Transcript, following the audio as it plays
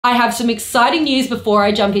I have some exciting news before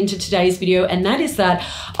I jump into today's video, and that is that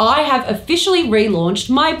I have officially relaunched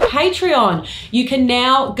my Patreon. You can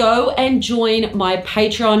now go and join my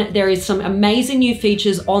Patreon. There is some amazing new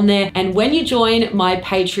features on there, and when you join my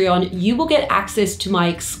Patreon, you will get access to my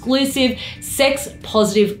exclusive sex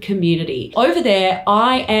positive community. Over there,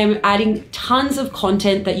 I am adding tons of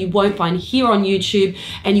content that you won't find here on YouTube,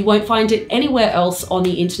 and you won't find it anywhere else on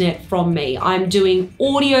the internet from me. I'm doing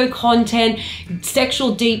audio content,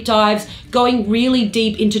 sexual deep dives, going really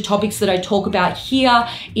deep into topics that I talk about here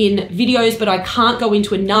in videos, but I can't go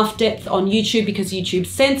into enough depth on YouTube because YouTube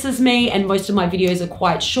censors me and most of my videos are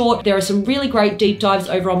quite short. There are some really great deep dives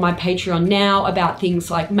over on my Patreon now about things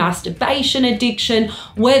like masturbation addiction,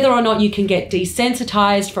 whether or not you can get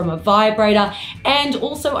desensitized from a vibrator, and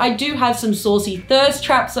also I do have some saucy thirst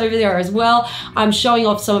traps over there as well. I'm showing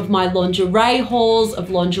off some of my lingerie hauls of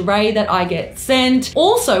lingerie that I get sent.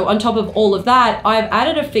 Also, on top of all of that, I've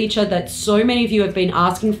added a feature that so many of you have been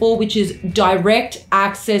asking for, which is direct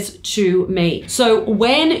access to me. So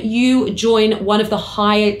when you join one of the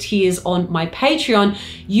higher tiers on my Patreon,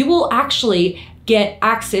 you will actually get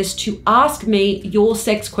access to ask me your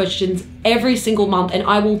sex questions every single month, and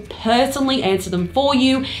I will personally answer them for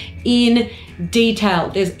you in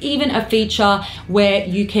detail. There's even a feature where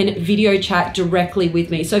you can video chat directly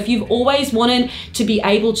with me. So if you've always wanted to be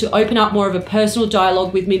able to open up more of a personal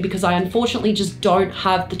dialogue with me, because I unfortunately just don't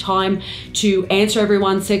have the time to answer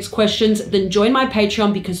everyone's sex questions, then join my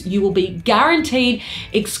Patreon, because you will be guaranteed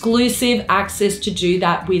exclusive access to do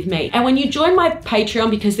that with me. And when you join my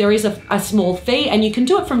Patreon, because there is a small fee, and you can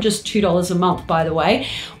do it from just $2 a month, by the way,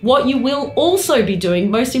 what you will also be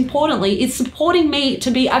doing, most importantly, is supporting me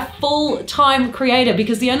to be a full-time creator,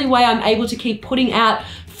 because the only way I'm able to keep putting out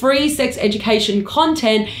free sex education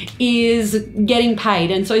content is getting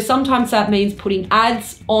paid. And so sometimes that means putting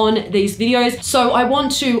ads on these videos. So I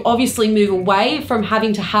want to obviously move away from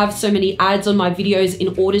having to have so many ads on my videos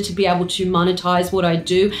in order to be able to monetize what I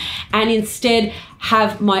do, and instead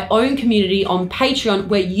have my own community on Patreon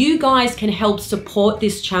where you guys can help support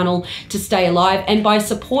this channel to stay alive. And by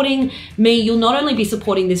supporting me, you'll not only be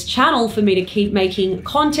supporting this channel for me to keep making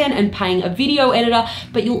content and paying a video editor,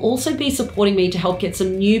 but you'll also be supporting me to help get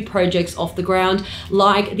some new projects off the ground,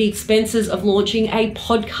 like the expenses of launching a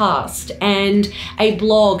podcast and a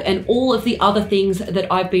blog and all of the other things that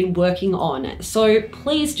I've been working on. So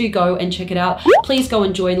please do go and check it out. Please go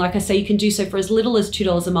and join. Like I say, you can do so for as little as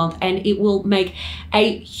 $2 a month, and it will make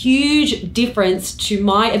a huge difference to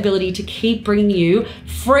my ability to keep bringing you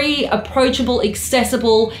free, approachable,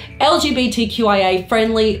 accessible, LGBTQIA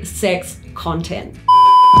friendly sex content.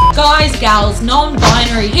 Guys, gals,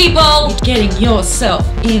 non-binary people, you're getting yourself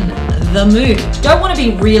in the mood. Don't want to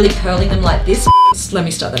be really curling them like this. Let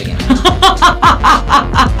me start that again.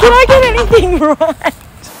 Can I get anything right?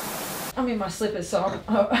 I'm in my slippers, so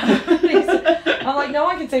I'm like, no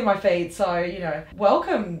one can see my feet, so, you know.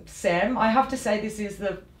 Welcome, Sam. I have to say this is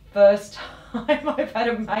the first time I've had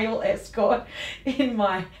a male escort in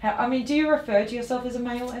my house. I mean, do you refer to yourself as a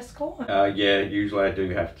male escort? Yeah, usually I do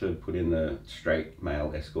have to put in the straight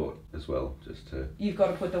male escort as well, just to... You've got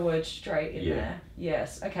to put the word straight in there.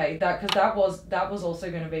 Yes, okay, because that was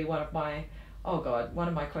also going to be one of my... Oh God, one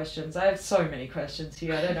of my questions. I have so many questions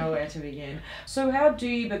here. I don't know where to begin. So how do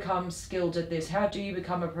you become skilled at this? How do you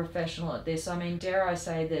become a professional at this? I mean, dare I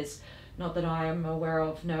say there's, not that I am aware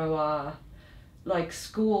of, no like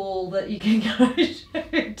school that you can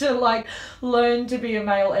go to like learn to be a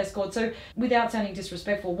male escort. So without sounding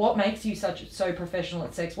disrespectful, what makes you so professional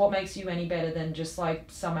at sex? What makes you any better than just like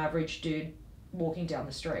some average dude walking down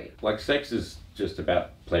the street? Like, sex is just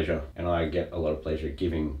about pleasure, and I get a lot of pleasure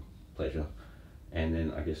giving pleasure. And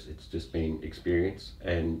then I guess it's just been experience.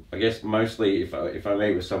 And I guess mostly if I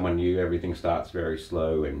meet with someone new, everything starts very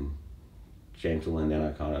slow and gentle, and then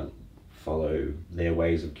I kind of follow their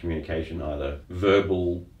ways of communication, either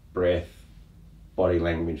verbal, breath, body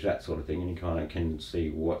language, that sort of thing, and you kind of can see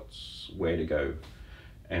where to go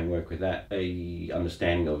and work with that. A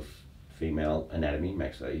understanding of female anatomy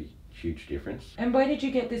makes a huge difference. And where did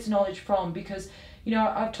you get this knowledge from? Because, you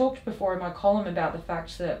know, I've talked before in my column about the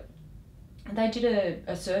fact that they did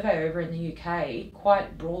a survey over in the UK,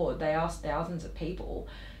 quite broad. They asked thousands of people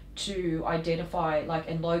to identify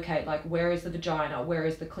and locate where is the vagina, where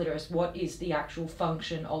is the clitoris, what is the actual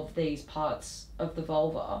function of these parts of the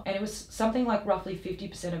vulva. And it was something like roughly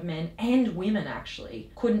 50% of men and women actually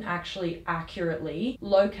couldn't actually accurately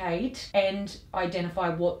locate and identify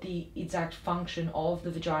what the exact function of the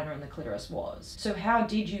vagina and the clitoris was. So how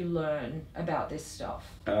did you learn about this stuff?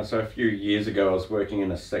 So a few years ago I was working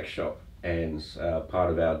in a sex shop, and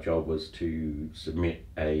part of our job was to submit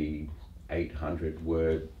a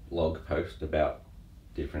 800-word blog post about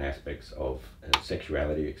different aspects of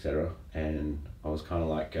sexuality, etc. And I was kind of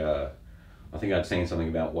like, I think I'd seen something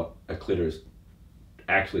about what a clitoris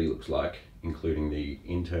actually looks like, including the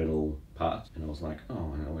internal parts. And I was like,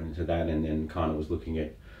 oh, and I went into that and then kind of was looking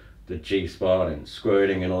at the G-spot and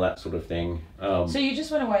squirting and all that sort of thing. So you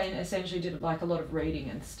just went away and essentially did like a lot of reading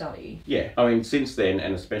and study. Yeah, I mean, since then,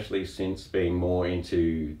 and especially since being more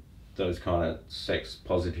into those kind of sex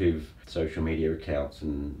positive social media accounts,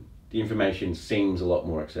 and the information seems a lot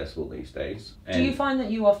more accessible these days. And do you find that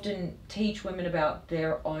you often teach women about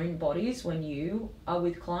their own bodies when you are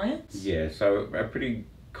with clients? Yeah, so a pretty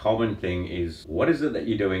common thing is, what is it that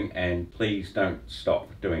you're doing, and please don't stop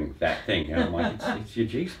doing that thing. And I'm like, it's your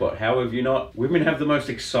G-spot. How have you not? Women have the most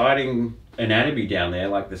exciting anatomy down there.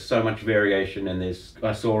 Like, there's so much variation, and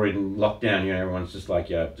I saw in lockdown, everyone's just like,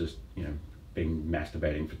 yeah, just, been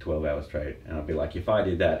masturbating for 12 hours straight. And I'd be like, if I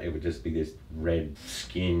did that, it would just be this red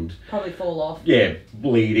skinned, probably fall off. Yeah,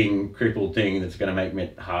 bleeding, crippled thing that's going to make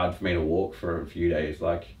it hard for me to walk for a few days.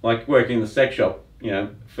 Like working in the sex shop,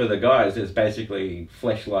 for the guys, there's basically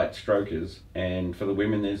fleshlight strokers, and for the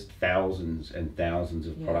women, there's thousands and thousands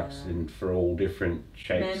of products, and for all different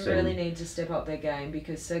shapes. Men really need to step up their game,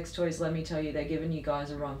 because sex toys, let me tell you, they're giving you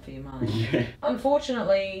guys a run for your money. Yeah.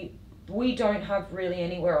 Unfortunately, we don't have really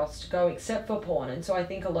anywhere else to go except for porn, and so I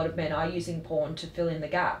think a lot of men are using porn to fill in the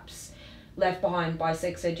gaps left behind by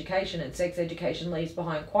sex education, and sex education leaves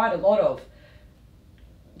behind quite a lot of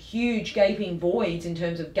huge gaping voids. In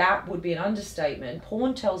terms of gap would be an understatement.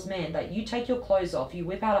 Porn tells men that you take your clothes off, you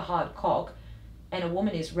whip out a hard cock, and a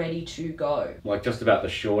woman is ready to go. Like, just about the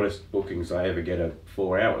shortest bookings I ever get are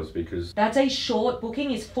 4 hours, because... That's a short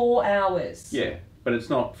booking, is 4 hours. Yeah, but it's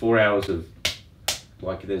not 4 hours of...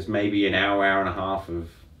 Like, there's maybe an hour, hour and a half of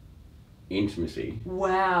intimacy.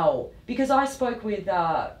 Wow. Because I spoke with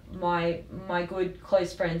my good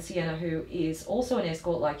close friend Sienna, who is also an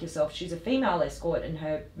escort like yourself. She's a female escort, and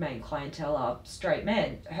her main clientele are straight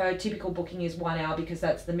men. Her typical booking is 1 hour, because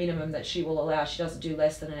that's the minimum that she will allow. She doesn't do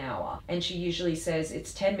less than an hour. And she usually says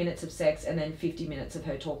it's 10 minutes of sex and then 50 minutes of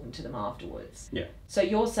her talking to them afterwards. Yeah. So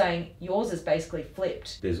you're saying yours is basically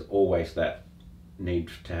flipped. There's always that need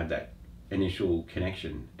to have that initial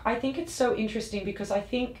connection. I think it's so interesting, because I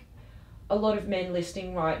think a lot of men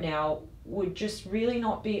listening right now would just really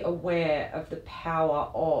not be aware of the power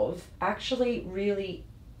of actually really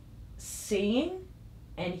seeing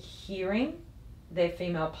and hearing their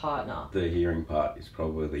female partner. The hearing part is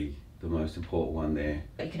probably the most important one there.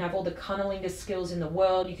 You can have all the cunnilingus skills in the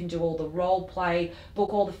world, you can do all the role play,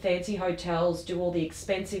 book all the fancy hotels, do all the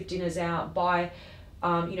expensive dinners out, buy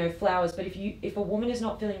flowers, but if a woman is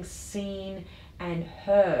not feeling seen and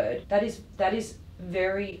heard, that is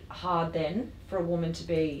very hard then for a woman to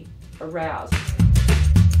be aroused.